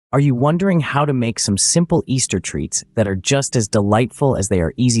Are you wondering how to make some simple Easter treats that are just as delightful as they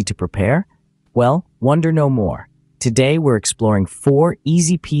are easy to prepare? Well, wonder no more. Today we're exploring 4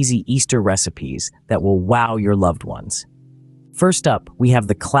 easy-peasy Easter recipes that will wow your loved ones. First up, we have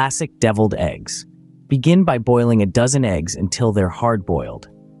the classic deviled eggs. Begin by boiling a dozen eggs until they're hard-boiled.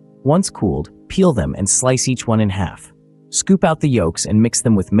 Once cooled, peel them and slice each one in half. Scoop out the yolks and mix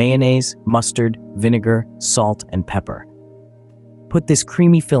them with mayonnaise, mustard, vinegar, salt, and pepper. Put this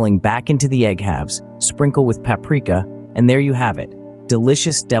creamy filling back into the egg halves, sprinkle with paprika, and there you have it,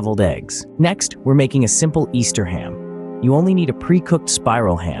 delicious deviled eggs. Next, we're making a simple Easter ham. You only need a pre-cooked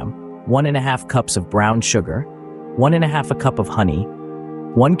spiral ham, 1½ cups of brown sugar, 1½ cup of honey,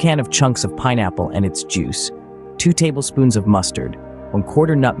 1 can of chunks of pineapple and its juice, 2 tablespoons of mustard,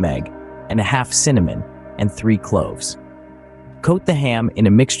 1/4 nutmeg, and a half cinnamon, and 3 cloves. Coat the ham in a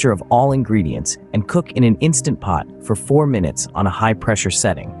mixture of all ingredients and cook in an Instant Pot for 4 minutes on a high-pressure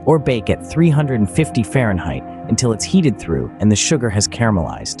setting, or bake at 350 Fahrenheit until it's heated through and the sugar has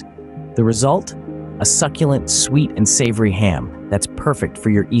caramelized. The result? A succulent, sweet, and savory ham that's perfect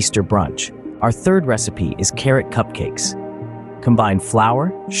for your Easter brunch. Our third recipe is carrot cupcakes. Combine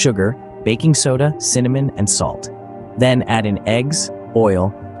flour, sugar, baking soda, cinnamon, and salt. Then add in eggs,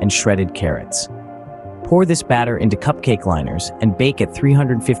 oil, and shredded carrots. Pour this batter into cupcake liners and bake at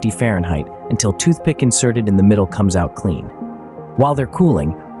 350 Fahrenheit until toothpick inserted in the middle comes out clean. While they're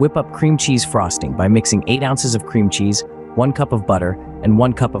cooling, whip up cream cheese frosting by mixing 8 ounces of cream cheese, 1 cup of butter, and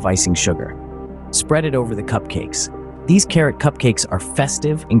 1 cup of icing sugar. Spread it over the cupcakes. These carrot cupcakes are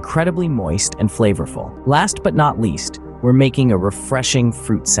festive, incredibly moist, and flavorful. Last but not least, we're making a refreshing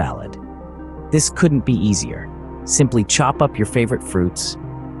fruit salad. This couldn't be easier. Simply chop up your favorite fruits,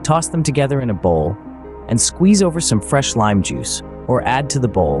 toss them together in a bowl, and squeeze over some fresh lime juice, or add to the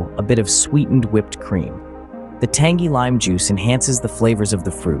bowl a bit of sweetened whipped cream. The tangy lime juice enhances the flavors of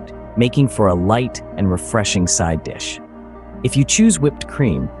the fruit, making for a light and refreshing side dish. If you choose whipped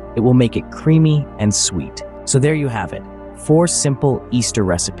cream, it will make it creamy and sweet. So there you have it, 4 simple Easter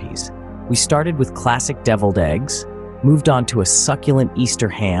recipes. We started with classic deviled eggs, moved on to a succulent Easter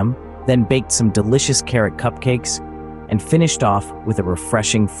ham, then baked some delicious carrot cupcakes, and finished off with a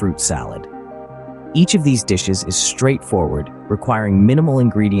refreshing fruit salad. Each of these dishes is straightforward, requiring minimal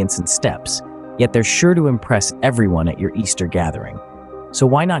ingredients and steps, yet they're sure to impress everyone at your Easter gathering. So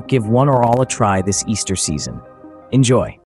why not give one or all a try this Easter season? Enjoy!